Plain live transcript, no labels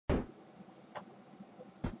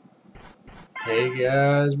Hey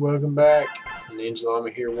guys, welcome back.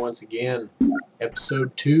 NinjaLlama here once again.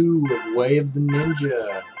 Episode 2 of Way of the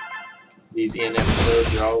Ninja. These end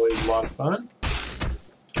episodes are always a lot of fun.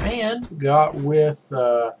 And got with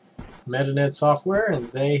MetaNet software,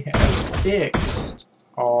 and they have fixed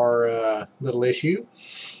our little issue.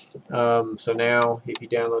 So now, if you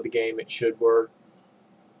download the game, it should work.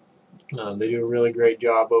 They do a really great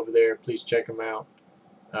job over there. Please check them out.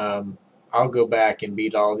 I'll go back and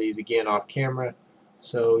beat all these again off camera,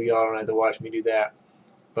 so y'all don't have to watch me do that.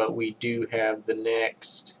 But we do have the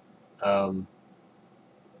next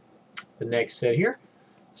set here,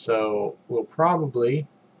 so we'll probably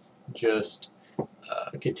just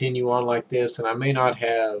continue on like this. And I may not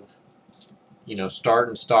have, start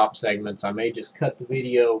and stop segments. I may just cut the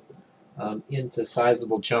video into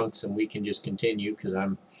sizable chunks, and we can just continue because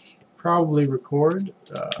I'm probably record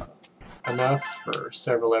enough for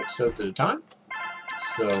several episodes at a time.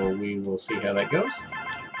 So we will see how that goes.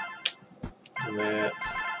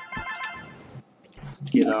 Let's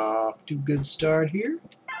get off to a good start here.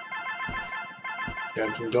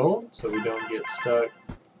 Grab some gold so we don't get stuck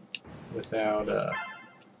without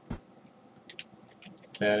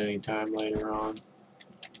any time later on.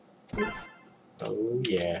 Oh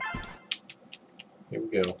yeah. Here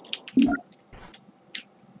we go.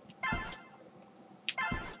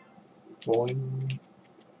 Boing.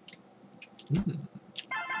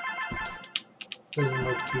 Doesn't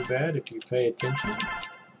look too bad if you pay attention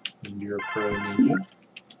and you're a pro ninja.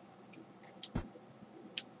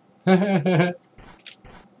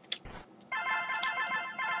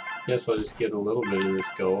 Guess I'll just get a little bit of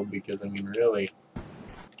this gold because, I mean, really.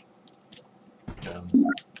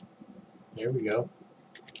 There we go.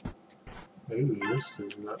 Ooh, this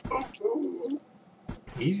is not. Oh.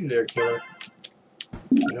 Easy there, killer.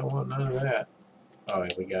 You don't want none of that. Oh,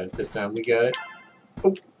 yeah, we got it this time. We got it.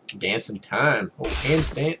 Oh, dancing time. Oh,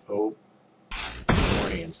 handstand. Oh, more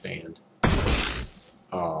handstand.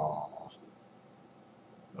 Oh.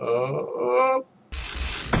 Oh.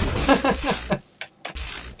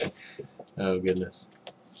 Oh, goodness.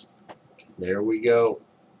 There we go.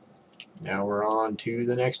 Now we're on to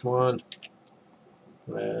the next one.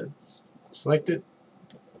 Let's select it.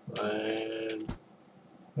 And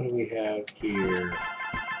what do we have here?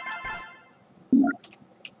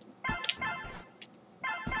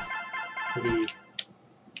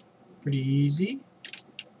 Pretty easy.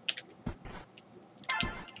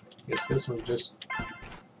 Guess this one's just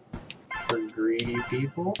for greedy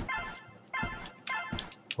people.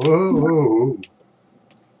 Whoa!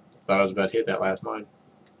 Thought I was about to hit that last mine.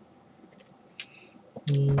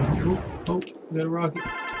 Oh, we got a rocket.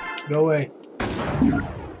 Go away.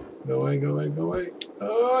 Go away, go away, go away.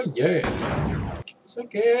 Oh, yeah.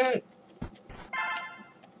 Suck it.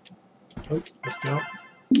 Oh, let's jump.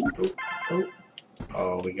 Oh.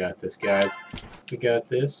 Oh, we got this, guys. We got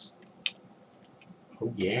this.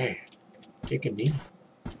 Oh, yeah. Take a knee.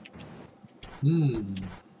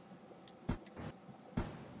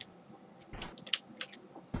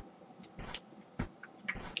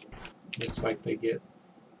 Looks like they get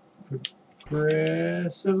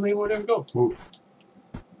progressively more difficult. Ooh.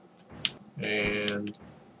 And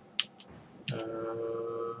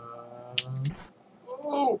oh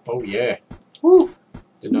yeah. Woo!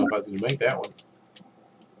 Didn't know if I was gonna make that one.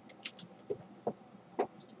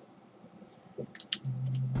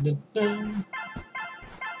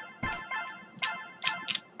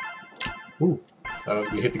 Ooh, thought I was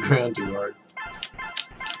gonna hit the ground too hard.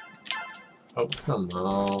 Oh, come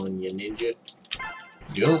on, you ninja.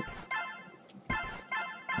 Jump.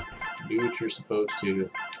 Do what you're supposed to.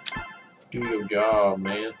 Do your job,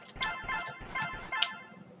 man.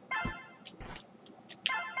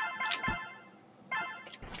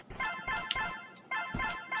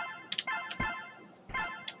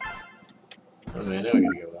 Oh man, now I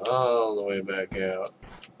gotta go all the way back out.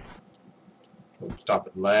 Oh, stop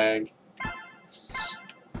it, lag.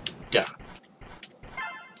 Stop.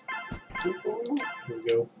 Here we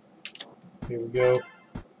go. Here we go.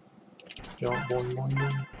 Jump, boing, boing,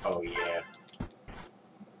 boing. Oh yeah.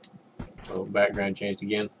 Oh, background changed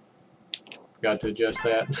again. Forgot to adjust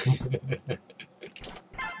that.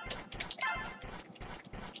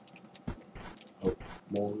 Oh,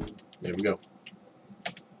 boing. There we go.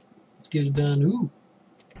 Let's get it done. Ooh,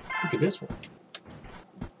 look at this one.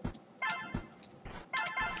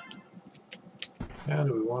 How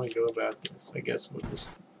do we want to go about this? I guess we'll just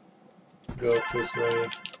go up this way.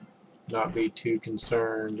 Not be too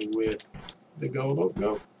concerned with the gold. Oh,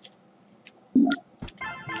 go.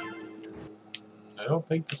 I don't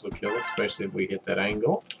think this will kill us, especially if we hit that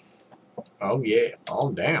angle. Oh yeah,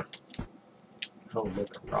 fall down. Oh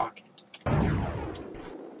look, a rocket.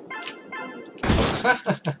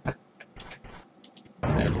 That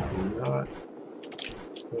is not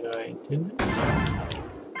what I intended.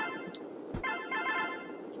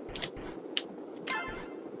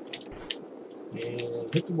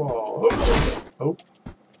 And hit the wall. Oh! Oh!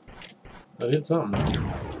 I did something.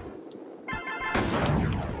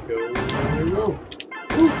 Go, go!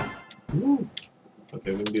 Woo! Woo!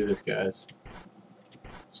 Okay, we can do this, guys.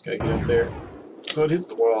 Just gotta get up there. So it hits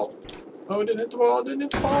the wall. Oh, it didn't hit the wall, it didn't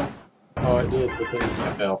hit the wall! Oh, I did, but then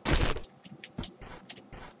I fell.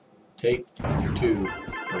 Take 2,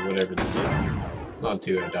 or whatever this is. Not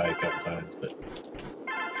 2, I died a couple times, but...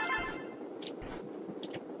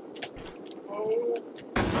 Oh,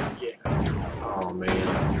 yeah. Oh,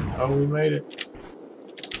 man. Oh, we made it.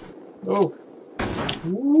 Oh!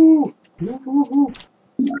 Woo! Woo, woo, woo.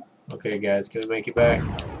 Okay, guys, can we make it back?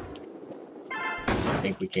 I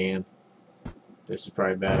think we can. This is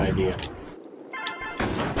probably a bad idea.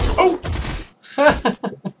 Oh!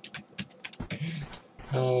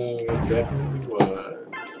 Oh, it definitely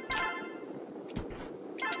was.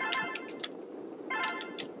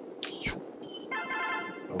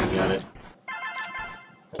 Oh, we got it.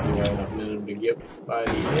 I do have enough momentum to get by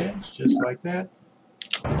the edge, just like that.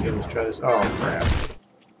 Okay, let's try this. Oh, crap.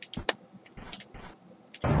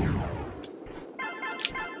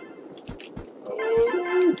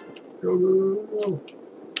 Oh! Go, go, go, go.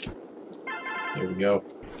 There we go.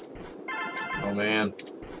 Oh, man.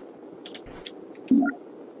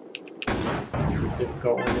 It's a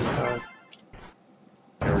difficult one this time.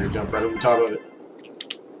 Okay, we're gonna jump right over the top of it.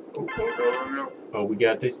 Oh, go, go, go, go. Oh, we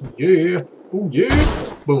got this. Yeah! Oh,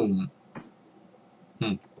 yeah! Boom.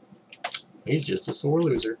 He's just a sore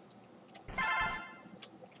loser.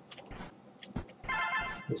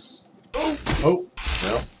 This... Oh!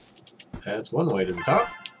 Well, that's one way to the top.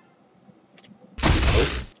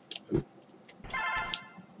 Oh.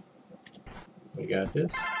 We got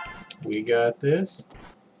this. We got this.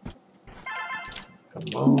 Come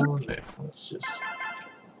on now. Let's just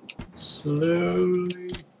slowly.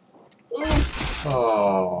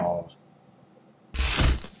 Oh.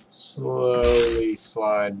 Slowly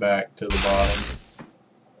slide back to the bottom.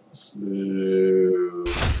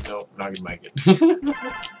 Nope, not gonna make it.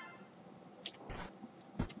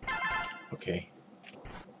 Okay.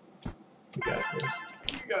 We got this.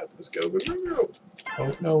 We got this. Go, go, go, go.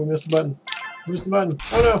 Oh no, we missed the button. We missed the button.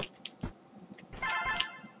 Oh no.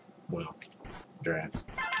 Well, drats.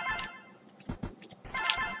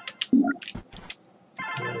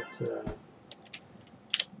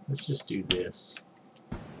 Let's just do this.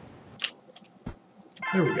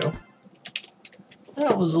 There we go.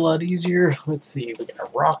 That was a lot easier. Let's see, we got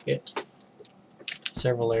a rocket.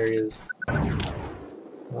 Several areas. I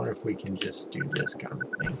wonder if we can just do this kind of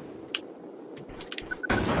thing.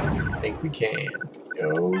 I think we can.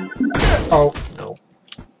 Go. Oh, no.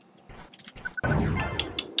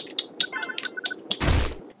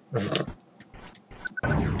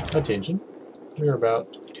 Attention. We are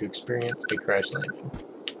about to experience a crash landing.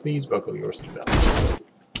 Please buckle your seatbelts.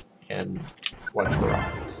 And watch for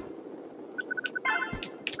rockets.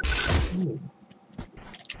 Ooh.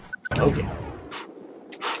 Okay.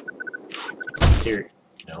 Serious.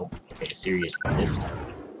 No. Okay, serious this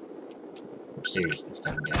time. We're serious this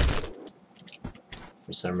time, guys.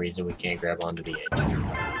 For some reason, we can't grab onto the edge.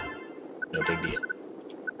 No big deal.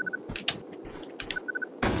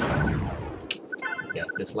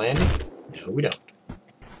 Got this landing? No, we don't.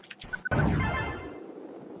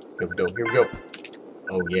 Here we go, here we go.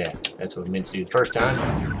 Oh, yeah. That's what we meant to do the first time.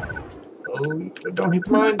 Oh, don't hit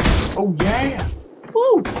the mine. Oh, yeah.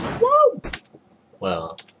 Woo! Woo!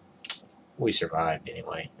 Well, we survived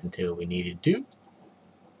anyway until we needed to.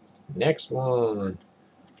 Next one.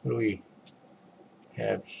 What do we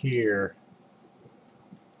have here?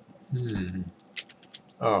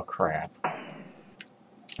 Oh, crap.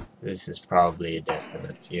 This is probably a death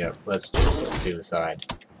sentence. Yep, let's just suicide.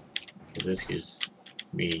 Because this could just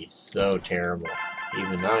be so terrible. I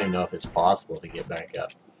don't even know if it's possible to get back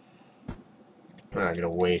up. We're not going to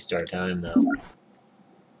waste our time, though.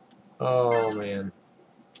 Oh, man.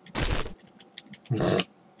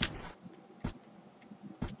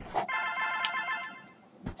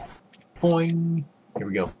 Boing. Here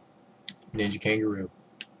we go. Ninja kangaroo.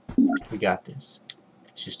 We got this.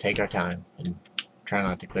 Let's just take our time and try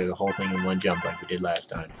not to clear the whole thing in one jump like we did last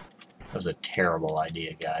time. That was a terrible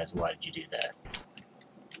idea, guys. Why did you do that?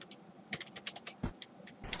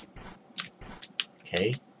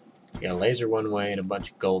 Okay. We got a laser one way and a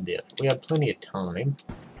bunch of gold the other. We have plenty of time.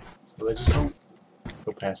 So let's just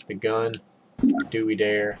go past the gun. Do we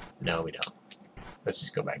dare? No, we don't. Let's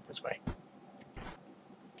just go back this way.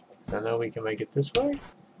 Because I know we can make it this way.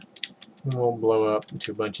 We won't blow up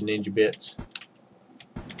into a bunch of ninja bits.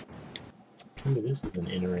 Ooh, this is an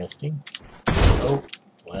interesting. Oh,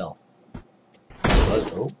 well. That was,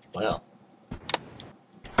 oh, well.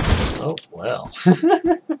 Oh, well.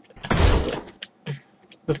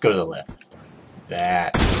 Let's go to the left this time.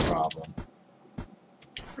 That's the problem.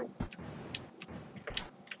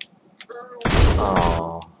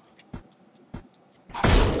 Oh.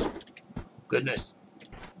 Goodness.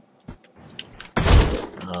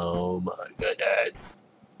 Oh my goodness.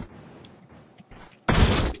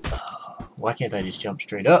 Oh, why can't I just jump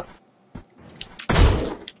straight up?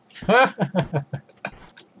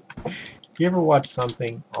 You ever watch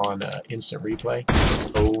something on instant replay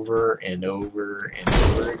over and over and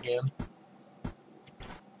over again?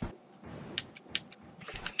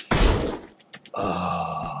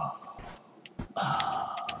 Oh.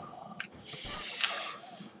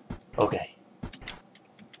 Okay.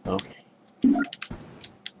 Okay.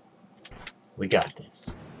 We got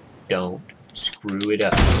this. Don't screw it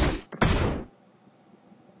up.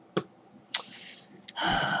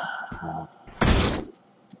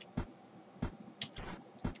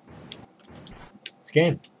 It's a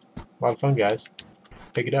game. A lot of fun, guys.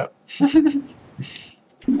 Pick it up.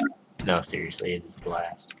 No, seriously, it is a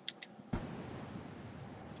blast.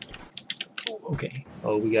 Okay.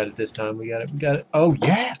 Oh, we got it this time. We got it. We got it. Oh,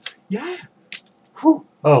 yeah. Yeah. Whew.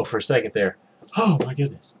 Oh, for a second there. Oh, my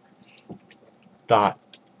goodness. Thought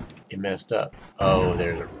it messed up. Oh,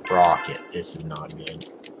 there's a rocket. This is not good.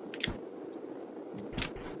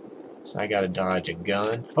 So I gotta dodge a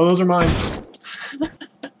gun. Oh, those are mines.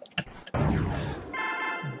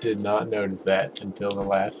 Did not notice that until the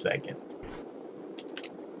last second.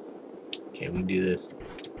 Okay, we can do this.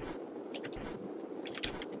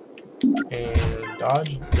 And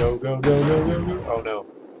dodge. Go, go, go, go, go, go. Oh, no.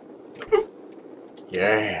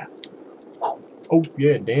 Yeah. Oh,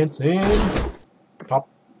 yeah, dancing. Pop.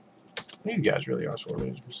 These guys really are sore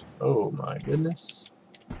losers. Oh, my goodness.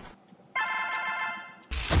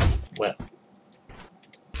 Well.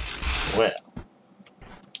 Well.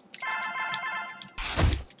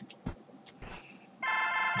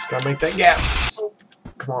 Just gotta make that gap. Oh,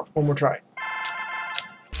 come on, one more try.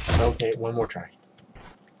 Okay, one more try.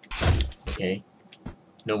 Okay,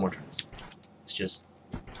 no more tries. Let's just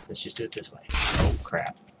do it this way. Oh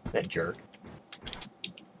crap, that jerk.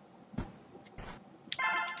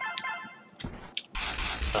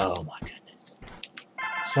 Oh my goodness,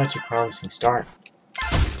 such a promising start,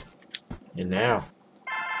 and now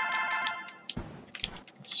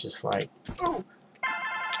it's just like, oh,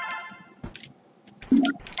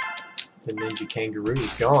 the ninja kangaroo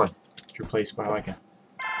is gone. It's replaced by like a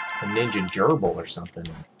ninja gerbil or something.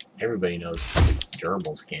 Everybody knows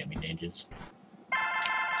gerbils can't be ninjas.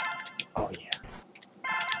 Oh yeah.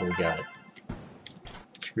 Oh, we got it.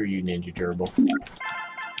 Screw you, ninja gerbil.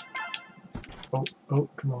 Oh, oh,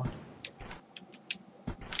 come on.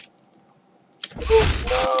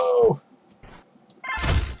 Oh,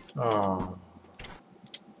 no! Oh.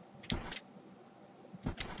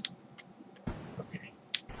 Okay.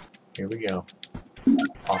 Here we go.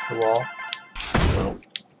 Off the wall. Nope.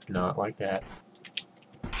 Not like that.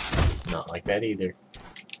 Not like that either.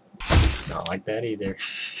 Not like that either.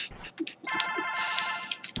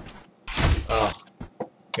 Oh,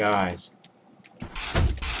 guys.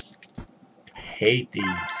 I hate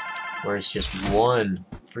these, where it's just one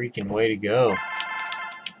freaking way to go.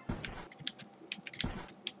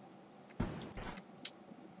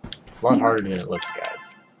 It's a lot harder than it looks,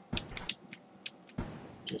 guys.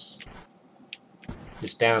 Just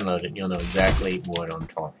download it and you'll know exactly what I'm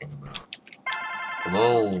talking about. Come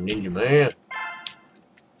on, ninja man.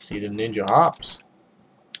 See them ninja hops.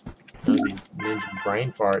 None of these ninja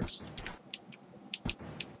brain farts.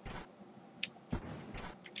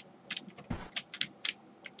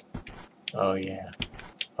 Oh yeah.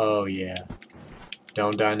 Oh yeah.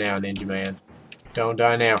 Don't die now, ninja man. Don't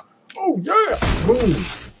die now. Oh yeah! Boom!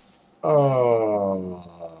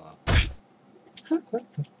 Oh.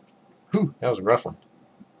 Whew, that was a rough one.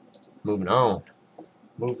 Moving on.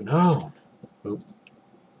 Moving on. Oop.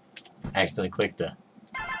 I accidentally clicked the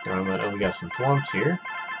wrong button. Oh, we got some thwomps here.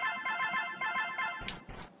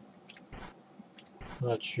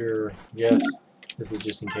 Not sure. Yes, this is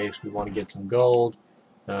just in case we want to get some gold.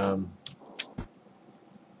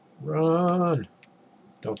 Run!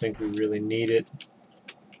 Don't think we really need it.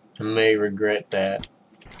 I may regret that.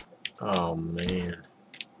 Oh man.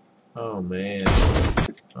 Oh man.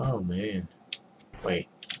 Oh man. Wait,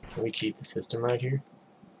 can we cheat the system right here?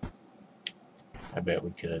 I bet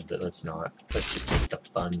we could, but let's not. Let's just take the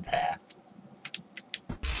fun path.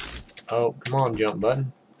 Oh, come on, jump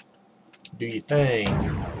button. Do your thing.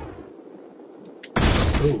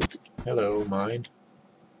 Oh, hello, mine.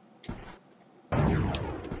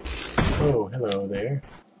 Oh, hello there.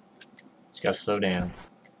 Just gotta slow down.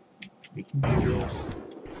 We can do this.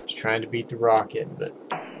 Just trying to beat the rocket, but...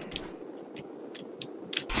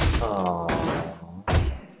 Oh.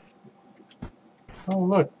 Oh,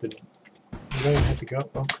 look. You don't even have to go...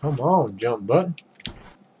 Oh, come on, jump button.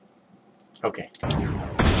 Okay.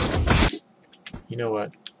 You know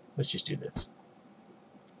what? Let's just do this.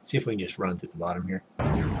 See if we can just run through the bottom here.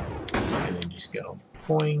 And then just go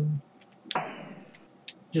boing.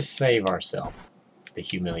 Just save ourselves the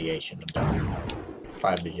humiliation of dying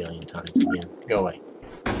 5 bajillion times again. Go away.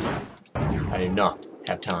 I do not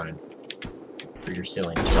have time for your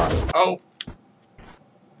silliness, Rocket. Oh!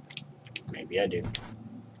 Maybe I do.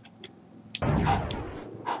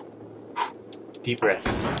 Deep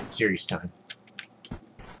breaths. Serious time.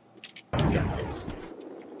 We got this.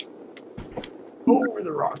 Over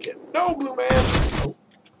the rocket. No, Blue Man! Oh.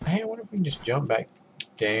 Hey, I wonder if we can just jump back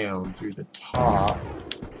down through the top.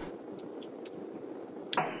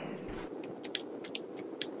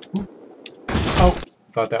 Ooh. Oh!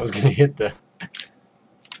 Thought that was going to hit the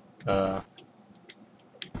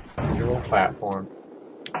little platform.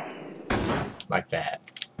 Like that.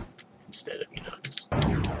 Instead of, you know, just...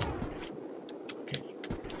 Okay.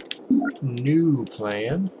 New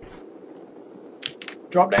plan.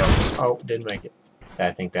 Drop down. Oh, didn't make it.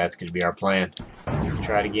 I think that's going to be our plan. Let's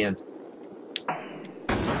try it again.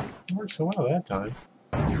 It worked so well that time.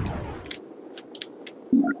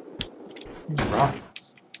 These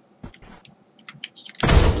rockets.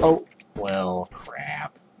 Oh, well,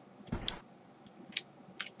 crap.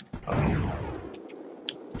 Okay.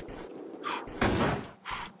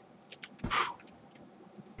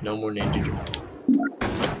 No more ninja drill.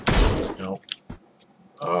 No.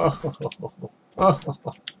 Oh. Oh.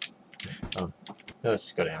 Oh.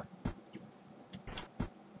 Let's go down.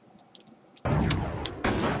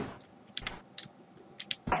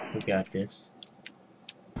 We got this.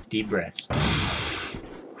 Deep breaths.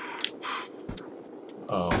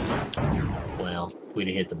 Oh. Well, if we'd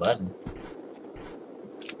have hit the button.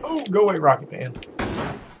 Oh, go away, Rocket Man.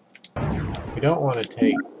 We don't want to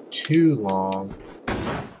take too long.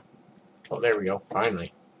 Oh, there we go.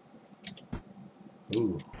 Finally.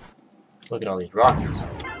 Ooh. Look at all these rockets.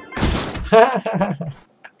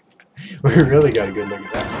 We really got a good look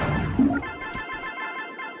at that.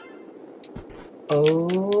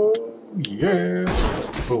 Oh, yeah.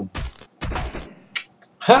 Boom.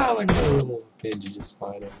 Ha! Look at that little ninja just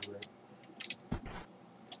flying everywhere.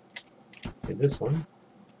 Okay, this one.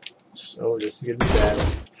 Oh, this is going to be bad.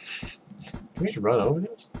 Can we just run over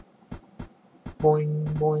this? Boing,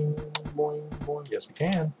 boing, boing, boing. Yes, we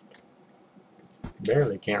can.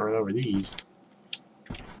 Barely can't run over these.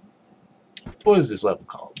 What is this level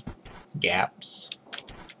called? Gaps.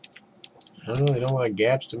 I don't know, they don't look like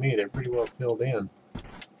gaps to me. They're pretty well filled in.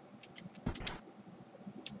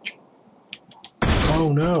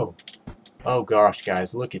 Oh no. Oh gosh,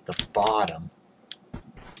 guys, look at the bottom.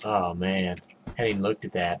 Oh man. I hadn't even looked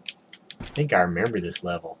at that. I think I remember this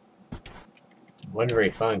level. It wasn't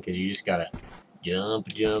very fun because you just gotta jump,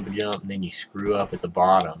 jump, jump, and then you screw up at the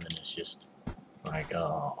bottom, and it's just like,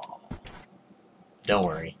 oh. Don't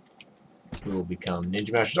worry. We will become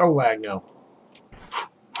Ninja Masters. Oh, lag, no.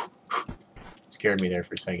 Scared me there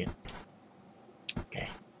for a second. Okay.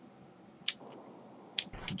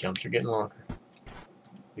 The jumps are getting longer.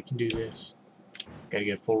 We can do this. Gotta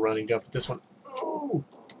get a full running jump at this one. Oh!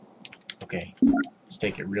 Okay. Let's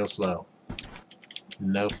take it real slow.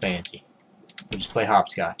 No fancy. We'll just play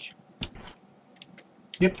hopscotch.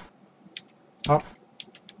 Yep. Hop.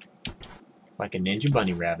 Like a ninja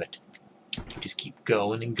bunny rabbit. We just keep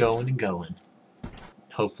going and going and going.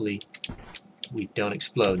 Hopefully we don't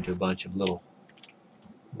explode into a bunch of little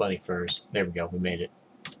bunny furs. There we go, we made it.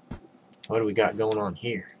 What do we got going on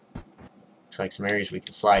here? Looks like some areas we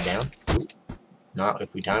can slide down. Not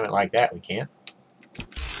if we time it like that, we can't.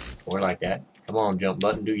 Or like that. Come on, jump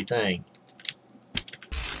button, do your thing.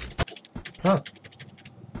 Huh.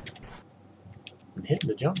 I'm hitting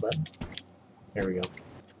the jump button. There we go.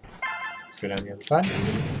 Let's go down the other side.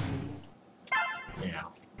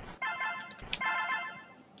 Now.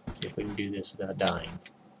 See if we can do this without dying.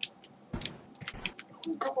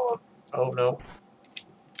 Oh, come on. Oh, no.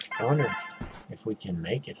 I wonder if we can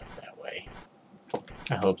make it up that way.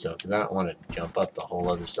 I hope so, because I don't want to jump up the whole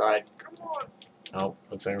other side. Come on. Oh,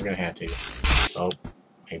 looks like we're going to have to. Oh,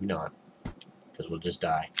 maybe not. Because we'll just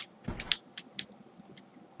die.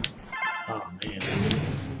 Oh, man.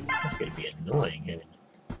 That's going to be annoying, isn't it?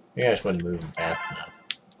 Maybe I just wasn't moving fast enough.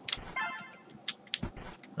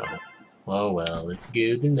 Oh. Oh, well, let's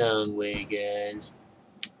go the long way, guys.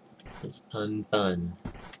 It's unfun.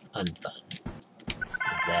 Unfun.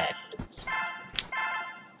 As that is.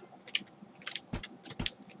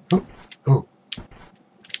 Ooh, ooh.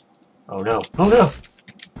 Oh no. Oh no!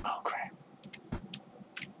 Oh crap.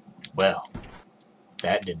 Well,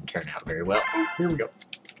 that didn't turn out very well. Oh, here we go.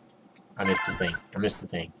 I missed the thing. I missed the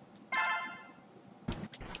thing.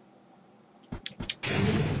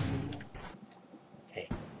 Okay.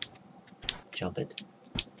 Jump it.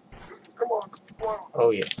 Come on. Come on.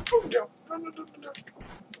 Oh yeah. Oh, jump. No, no, no, no, no.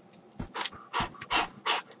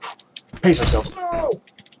 Pace ourselves. No!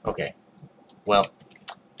 Okay. Well,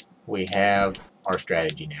 we have our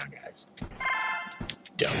strategy now, guys.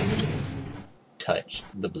 Don't touch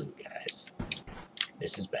the blue guys.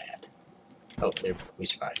 This is bad. Oh, there we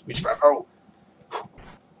survived. We survived. Oh!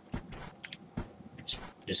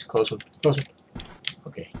 Just a close one. Close one.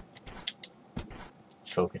 Okay.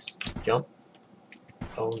 Focus. Jump.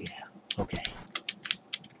 Oh, yeah. Okay.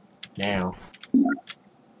 Now,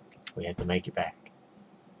 we have to make it back.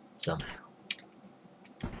 Somehow.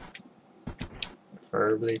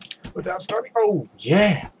 Preferably without starting. Oh,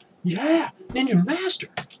 yeah! Yeah! Ninja Master!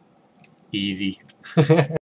 Easy.